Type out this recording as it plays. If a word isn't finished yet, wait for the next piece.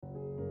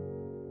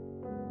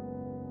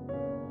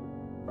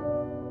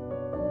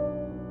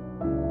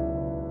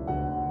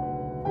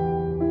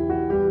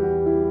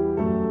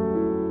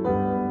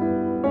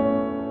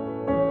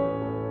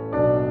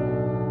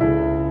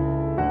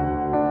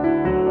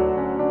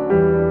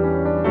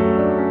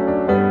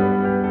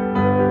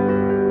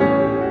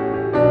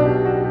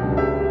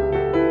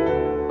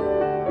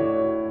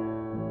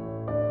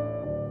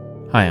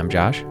Hi, I'm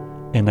Josh.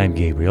 And I'm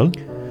Gabriel.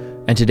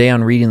 And today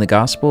on Reading the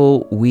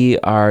Gospel, we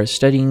are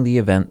studying the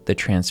event, the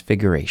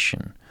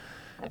Transfiguration.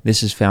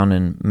 This is found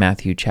in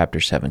Matthew chapter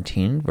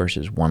 17,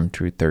 verses 1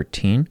 through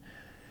 13,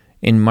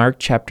 in Mark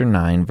chapter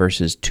 9,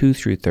 verses 2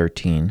 through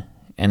 13,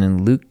 and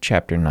in Luke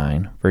chapter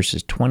 9,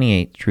 verses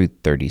 28 through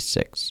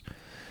 36.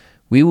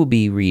 We will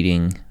be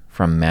reading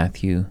from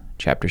Matthew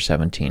chapter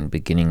 17,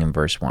 beginning in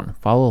verse 1.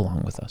 Follow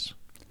along with us.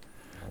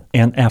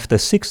 And after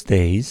 6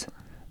 days,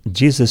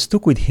 Jesus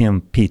took with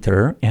him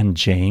Peter and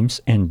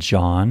James and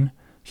John,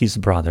 his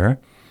brother,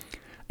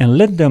 and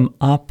led them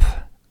up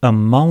a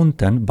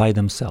mountain by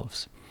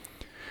themselves.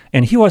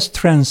 And he was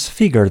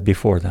transfigured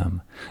before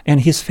them,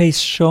 and his face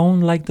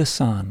shone like the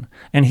sun,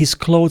 and his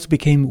clothes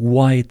became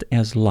white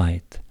as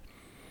light.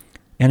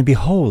 And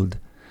behold,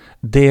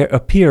 there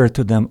appeared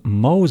to them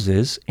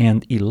Moses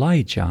and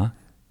Elijah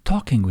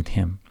talking with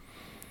him.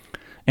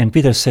 And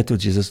Peter said to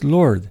Jesus,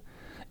 "Lord,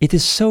 it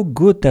is so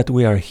good that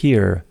we are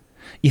here.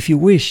 If you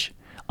wish,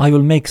 I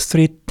will make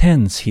 3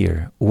 tents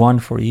here, one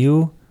for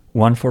you,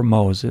 one for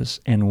Moses,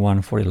 and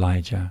one for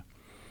Elijah."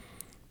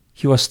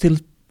 He was still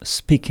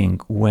speaking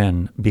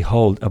when,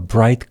 behold, a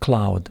bright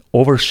cloud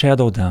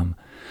overshadowed them,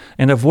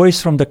 and a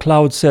voice from the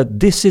cloud said,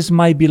 "This is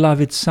my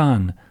beloved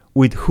Son,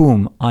 with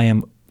whom I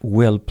am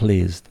well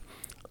pleased.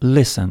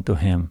 Listen to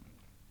him."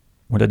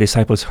 When the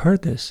disciples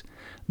heard this,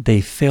 they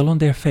fell on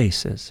their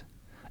faces,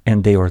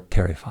 and they were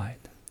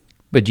terrified.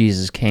 But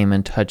Jesus came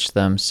and touched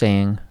them,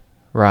 saying,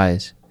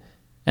 "Rise,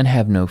 and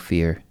have no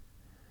fear."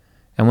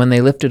 And when they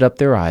lifted up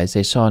their eyes,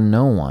 they saw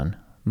no one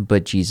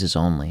but Jesus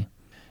only.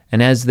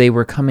 And as they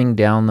were coming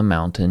down the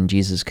mountain,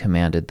 Jesus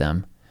commanded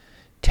them,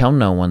 "Tell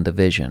no one the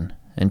vision,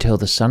 until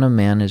the Son of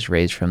Man is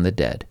raised from the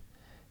dead."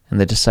 And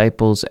the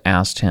disciples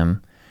asked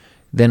him,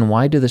 "Then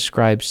why do the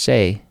scribes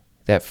say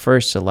that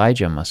first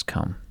Elijah must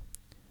come?"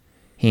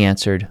 He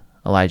answered,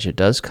 "Elijah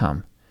does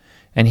come,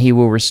 and he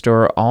will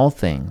restore all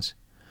things.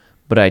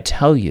 But I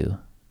tell you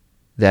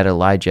that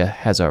Elijah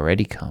has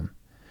already come,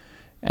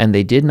 and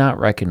they did not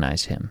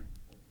recognize him,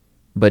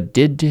 but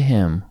did to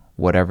him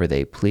whatever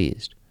they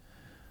pleased.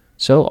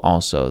 So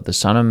also the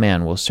Son of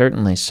Man will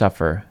certainly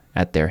suffer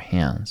at their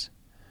hands."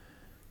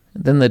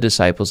 Then the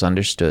disciples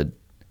understood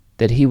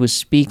that he was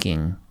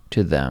speaking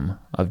to them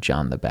of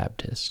John the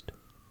Baptist.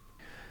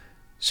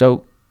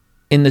 So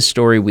in this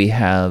story we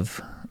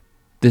have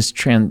this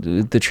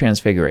the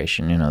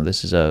Transfiguration.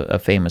 This is a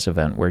famous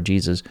event where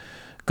Jesus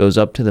goes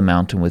up to the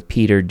mountain with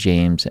Peter,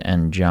 James,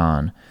 and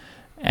John,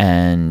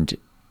 and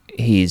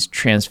he's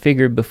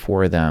transfigured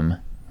before them,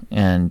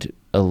 and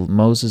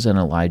Moses and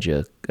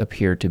Elijah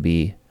appear to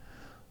be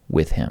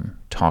with him,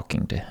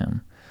 talking to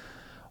him.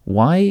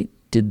 Why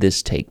did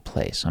this take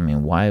place?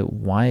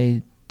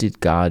 Why did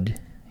God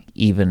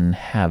even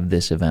have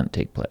this event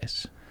take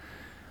place?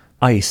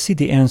 I see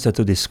the answer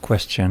to this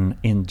question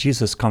in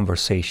Jesus'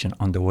 conversation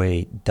on the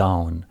way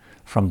down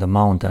from the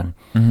mountain.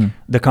 Mm-hmm.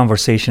 The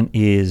conversation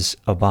is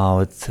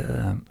about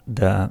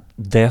the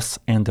death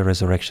and the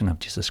resurrection of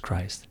Jesus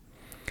Christ.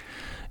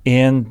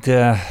 And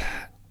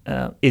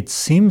it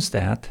seems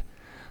that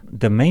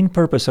the main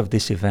purpose of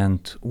this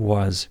event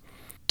was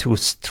to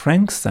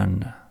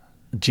strengthen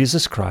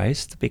Jesus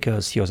Christ,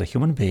 because he was a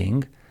human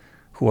being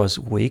who was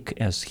weak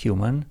as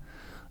human,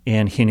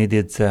 and he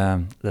needed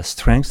the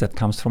strength that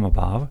comes from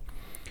above.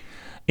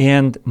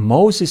 And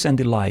Moses and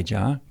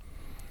Elijah,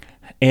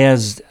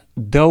 as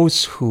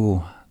those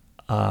who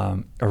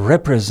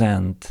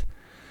represent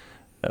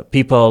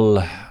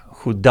people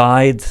who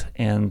died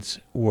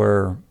and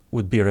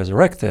would be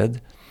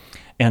resurrected,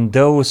 and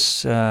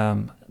those,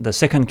 the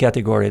second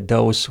category,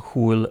 those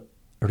who will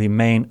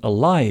remain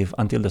alive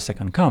until the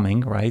second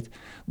coming, right?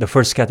 The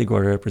first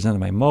category represented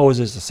by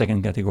Moses, the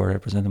second category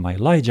represented by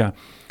Elijah.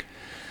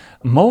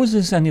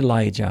 Moses and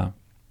Elijah,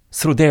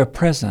 through their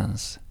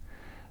presence,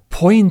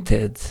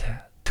 pointed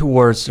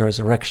towards the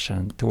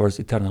resurrection, towards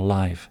eternal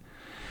life.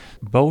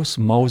 Both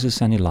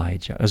Moses and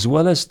Elijah, as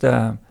well as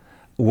the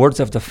words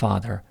of the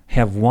Father,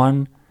 have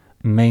one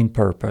main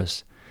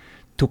purpose: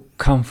 to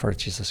comfort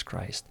Jesus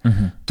Christ,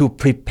 to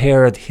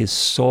prepare his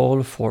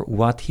soul for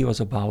what he was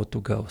about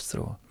to go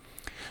through.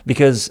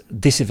 Because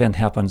this event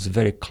happens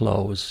very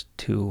close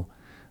to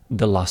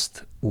the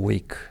last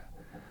week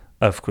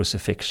of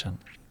crucifixion.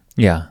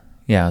 Yeah.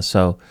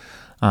 So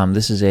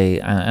this is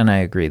and I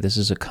agree, this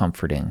is a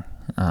comforting.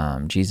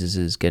 Jesus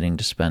is getting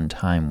to spend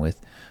time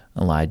with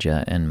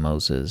Elijah and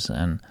Moses.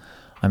 And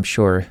I'm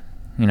sure,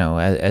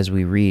 as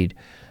we read,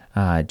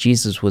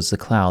 Jesus was the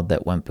cloud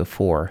that went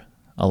before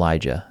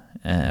Elijah,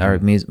 or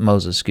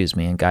Moses,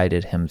 and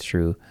guided him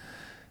through,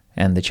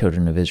 and the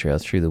children of Israel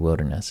through the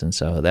wilderness. And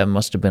so that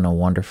must have been a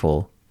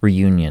wonderful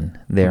reunion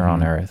there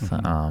on earth.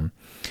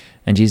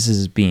 And Jesus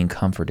is being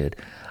comforted.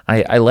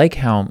 I like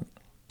how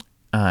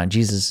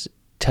Jesus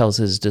tells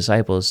his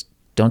disciples,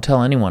 "Don't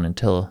tell anyone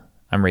until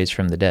I'm raised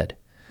from the dead."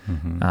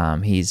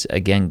 He's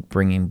again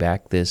bringing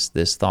back this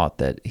thought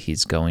that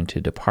he's going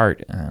to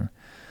depart,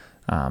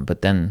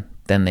 but then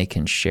they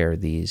can share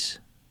these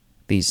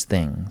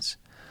things.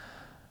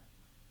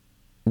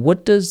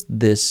 What does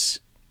this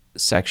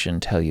section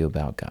tell you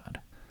about God?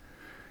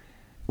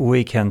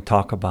 we can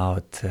talk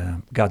about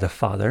God the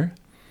Father,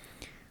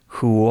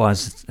 who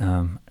was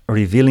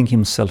revealing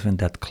himself in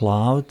that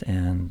cloud,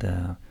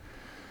 and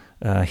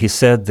he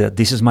said that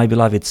this is my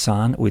beloved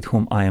Son, with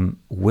whom I am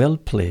well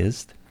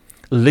pleased.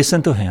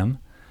 Listen to him.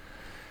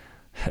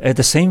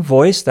 The same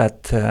voice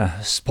that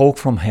spoke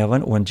from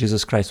heaven when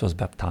Jesus Christ was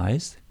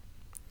baptized.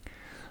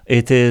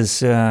 It is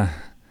the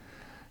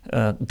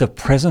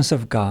presence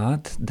of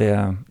God,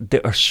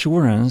 the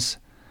assurance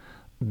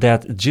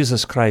that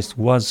Jesus Christ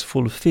was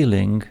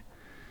fulfilling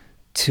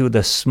to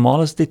the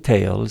smallest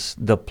details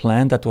the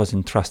plan that was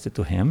entrusted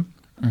to him.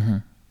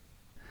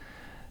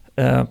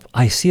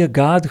 I see a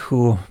God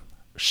who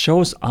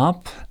shows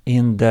up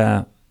in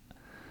the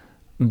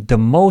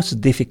most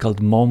difficult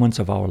moments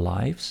of our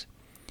lives.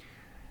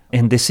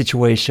 In this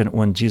situation,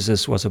 when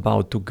Jesus was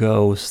about to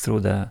go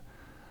through the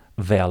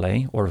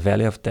valley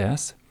of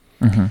death,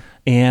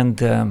 and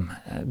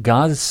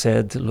God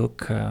said,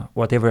 look,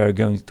 whatever you're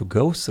going to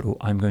go through,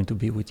 I'm going to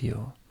be with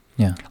you.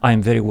 Yeah.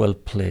 I'm very well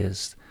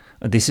pleased.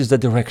 This is the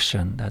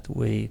direction that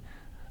we,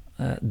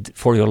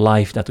 for your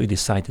life, that we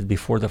decided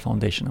before the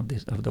foundation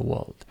of the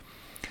world.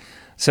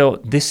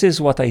 So this is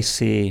what I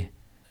see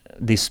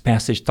this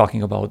passage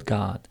talking about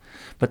God.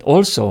 But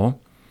also,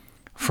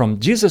 from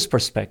Jesus'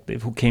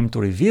 perspective, who came to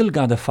reveal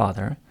God the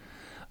Father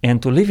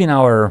and to live in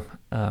our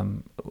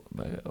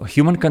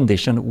human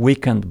condition,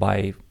 weakened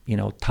by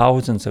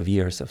thousands of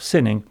years of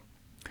sinning,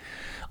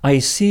 I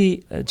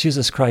see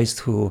Jesus Christ,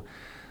 who,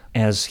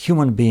 as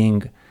human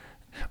being,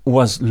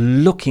 was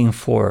looking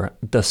for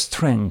the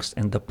strength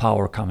and the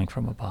power coming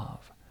from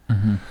above.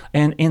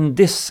 And in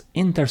this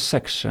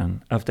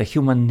intersection of the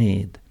human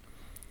need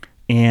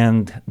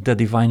and the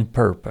divine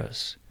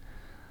purpose,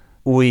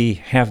 we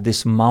have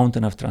this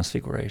mountain of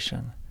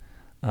transfiguration.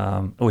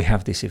 We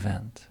have this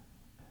event.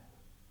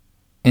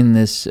 In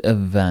this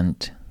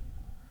event,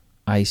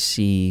 I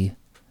see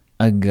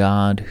a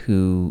God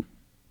who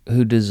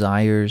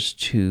desires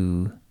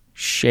to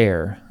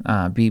share,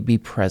 be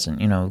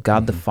present.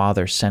 God the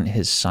Father sent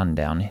his Son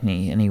down,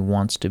 and he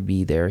wants to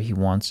be there. He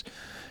wants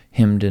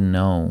him to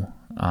know,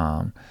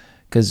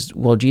 because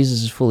while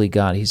Jesus is fully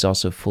God, he's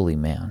also fully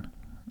man,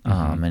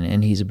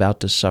 and he's about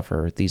to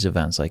suffer these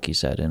events, like you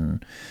said,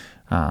 and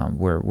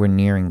we're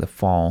nearing the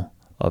fall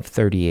of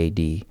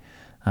 30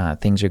 AD.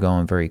 Things are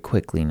going very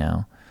quickly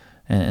now,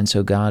 and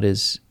so God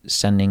is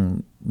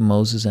sending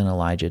Moses and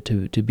Elijah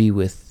to be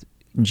with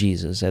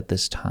Jesus at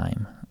this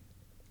time.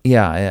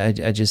 Yeah,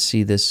 I just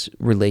see this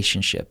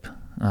relationship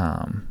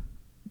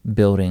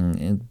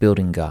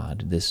building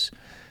God, this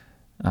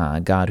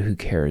God who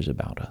cares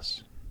about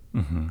us.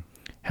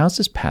 How's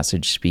this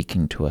passage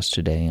speaking to us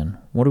today, and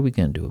what are we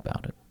going to do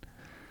about it?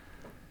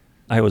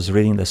 I was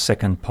reading the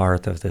second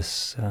part of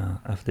this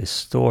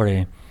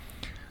story,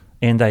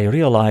 and I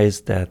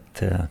realized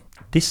that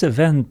this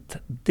event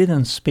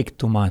didn't speak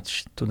too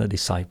much to the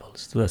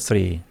disciples, to the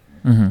three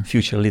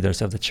future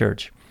leaders of the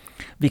church,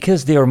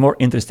 because they are more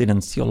interested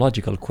in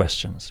theological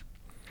questions.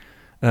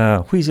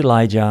 Who is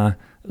Elijah?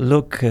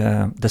 Look,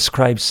 the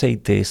scribes say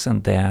this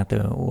and that.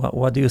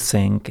 What do you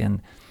think?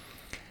 And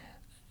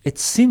it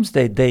seems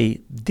that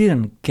they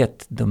didn't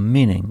get the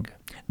meaning.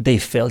 They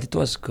felt it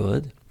was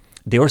good.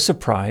 They were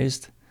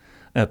surprised.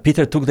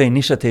 Peter took the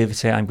initiative to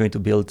say, I'm going to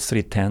build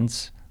 3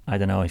 tents. I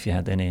don't know if you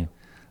had any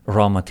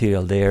raw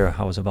material there.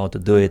 I was about to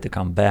do it, to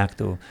come back,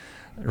 to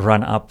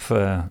run up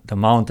the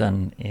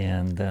mountain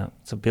and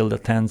to build the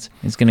tents.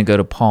 He's going to go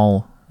to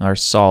Paul or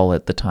Saul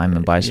at the time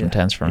and buy some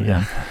tents from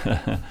him.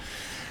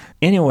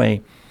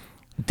 Anyway,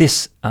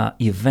 this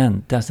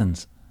event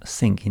doesn't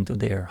sink into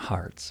their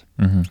hearts.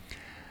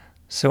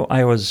 So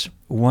I was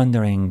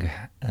wondering,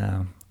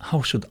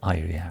 how should I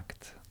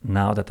react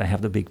now that I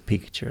have the big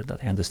picture, that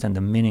I understand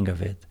the meaning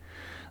of it,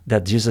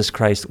 that Jesus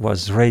Christ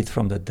was raised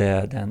from the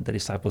dead and the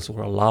disciples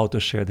were allowed to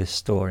share this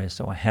story.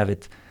 So I have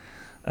it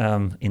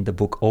in the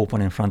book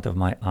open in front of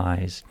my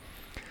eyes.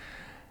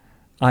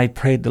 I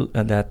prayed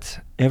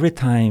that every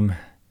time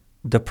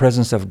the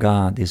presence of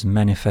God is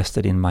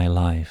manifested in my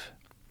life,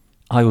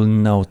 I will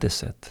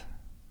notice it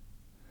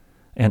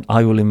and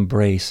I will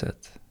embrace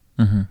it.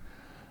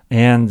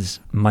 And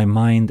my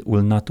mind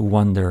will not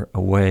wander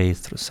away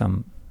through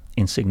some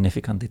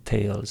insignificant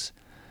details,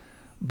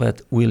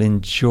 but will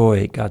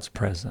enjoy God's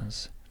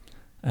presence.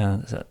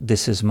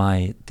 This is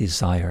my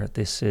desire.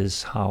 This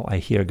is how I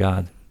hear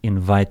God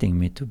inviting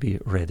me to be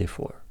ready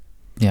for.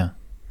 Yeah.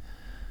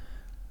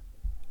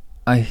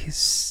 I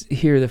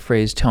hear the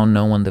phrase, tell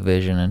no one the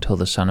vision until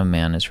the Son of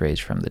Man is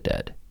raised from the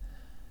dead.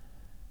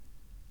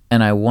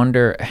 And I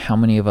wonder how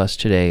many of us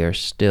today are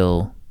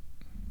still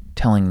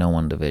telling no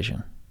one the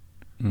vision.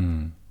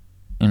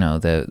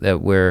 That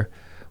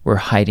we're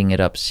hiding it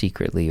up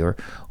secretly, or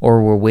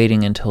we're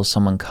waiting until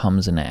someone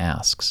comes and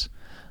asks,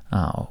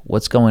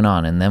 what's going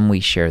on? And then we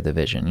share the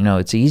vision.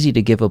 It's easy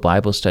to give a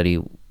Bible study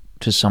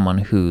to someone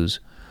who's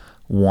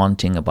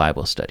wanting a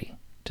Bible study,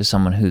 to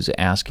someone who's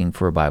asking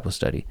for a Bible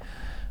study.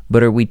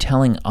 But are we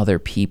telling other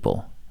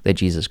people that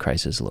Jesus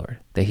Christ is Lord,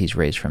 that he's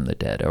raised from the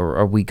dead? Or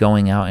are we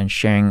going out and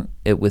sharing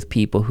it with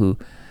people who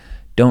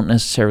don't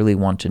necessarily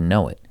want to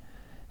know it?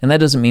 And that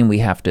doesn't mean we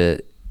have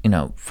to,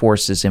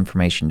 force this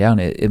information down.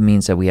 It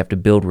means that we have to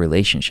build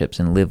relationships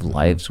and live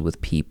lives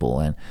with people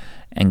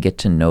and get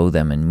to know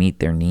them and meet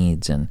their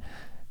needs and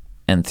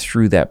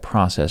through that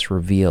process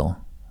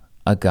reveal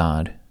a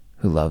God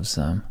who loves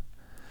them.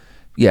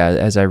 Yeah,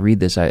 as I read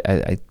this,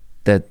 I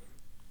that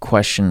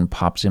question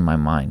pops in my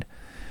mind.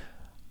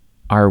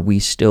 Are we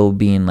still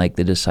being like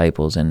the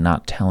disciples and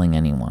not telling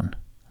anyone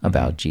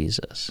about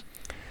Jesus?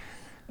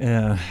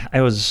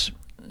 I was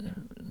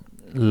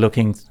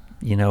looking,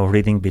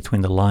 reading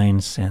between the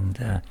lines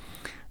and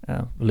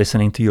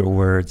listening to your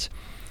words.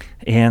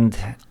 And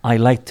I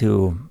like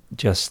to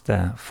just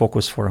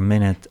focus for a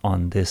minute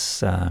on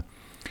this,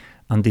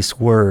 on these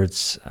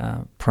words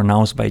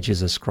pronounced by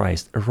Jesus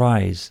Christ: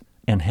 "Arise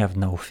and have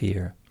no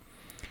fear."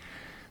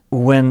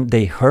 When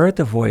they heard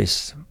the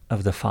voice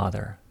of the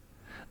Father,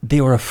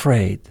 they were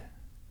afraid.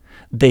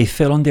 They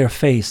fell on their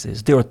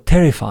faces. They were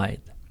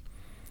terrified.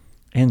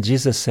 And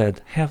Jesus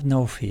said, "Have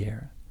no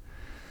fear."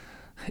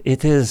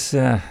 It is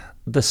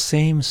the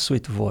same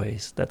sweet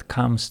voice that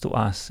comes to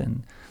us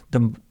in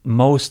the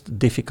most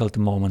difficult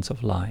moments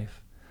of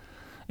life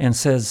and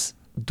says,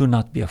 "Do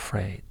not be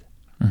afraid.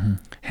 Mm-hmm.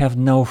 Have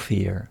no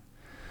fear."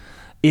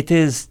 It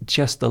is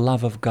just the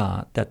love of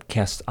God that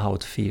casts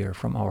out fear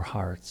from our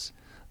hearts.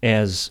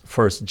 As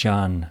 1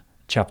 John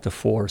chapter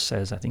 4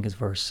 says, I think it's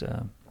verse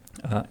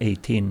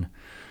 18,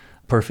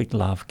 perfect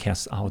love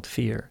casts out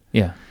fear.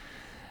 Yeah.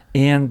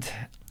 And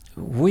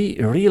we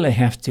really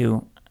have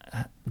to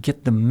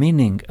get the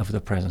meaning of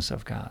the presence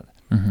of God.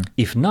 Mm-hmm.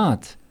 If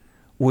not,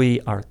 we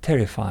are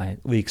terrified,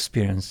 we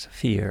experience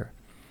fear.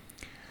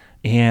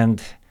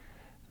 And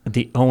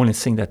the only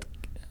thing that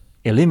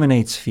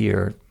eliminates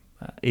fear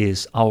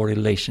is our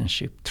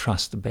relationship,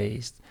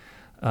 trust-based,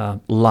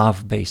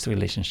 love-based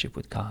relationship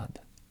with God.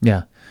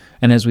 Yeah.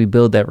 And as we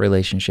build that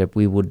relationship,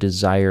 we will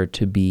desire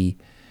to be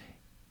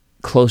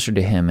closer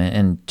to Him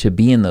and to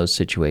be in those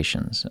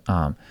situations.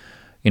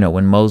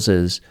 When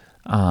Moses,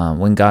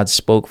 when God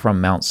spoke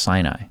from Mount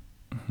Sinai,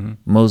 Mm-hmm.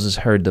 Moses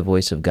heard the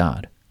voice of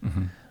God.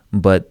 Mm-hmm.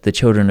 But the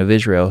children of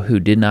Israel who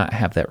did not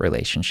have that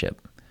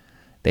relationship,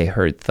 they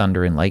heard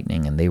thunder and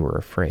lightning and they were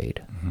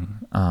afraid.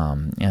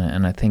 Mm-hmm.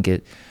 And I think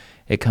it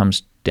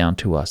comes down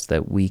to us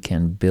that we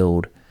can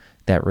build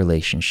that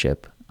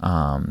relationship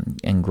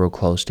and grow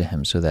close to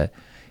Him so that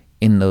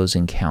in those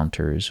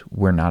encounters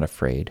we're not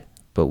afraid,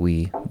 but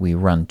we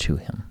run to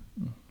Him.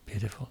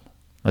 Beautiful.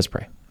 Let's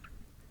pray.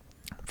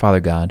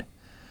 Father God,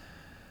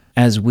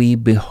 as we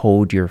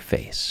behold your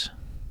face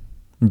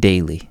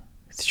daily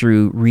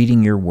through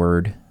reading your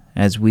word,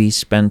 as we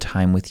spend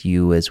time with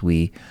you, as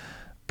we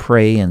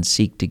pray and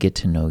seek to get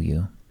to know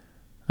you,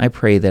 I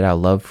pray that our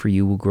love for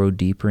you will grow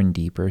deeper and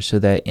deeper so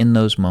that in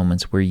those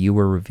moments where you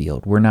are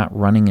revealed, we're not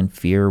running in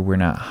fear, we're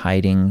not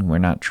hiding, we're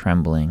not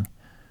trembling,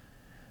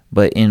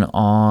 but in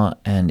awe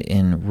and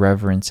in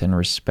reverence and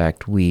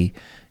respect, we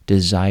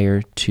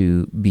desire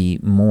to be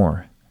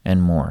more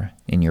and more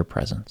in your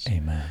presence.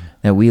 Amen.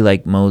 That we,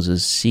 like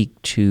Moses,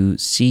 seek to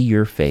see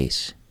your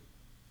face.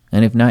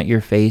 And if not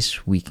your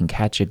face, we can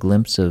catch a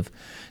glimpse of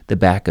the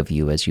back of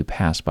you as you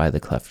pass by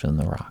the cleft in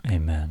the rock.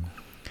 Amen.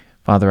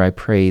 Father, I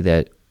pray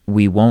that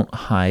we won't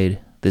hide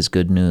this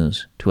good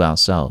news to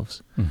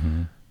ourselves.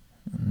 Mm-hmm.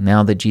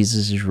 Now that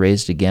Jesus is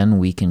raised again,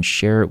 we can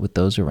share it with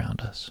those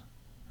around us.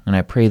 And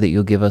I pray that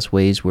you'll give us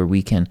ways where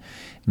we can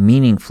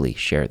meaningfully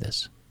share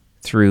this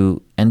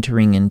through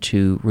entering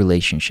into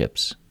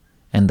relationships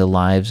and the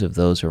lives of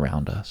those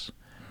around us,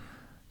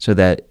 so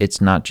that it's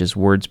not just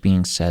words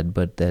being said,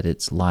 but that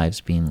it's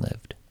lives being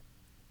lived.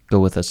 Go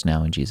with us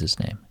now in Jesus'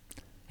 name.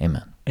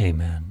 Amen.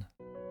 Amen.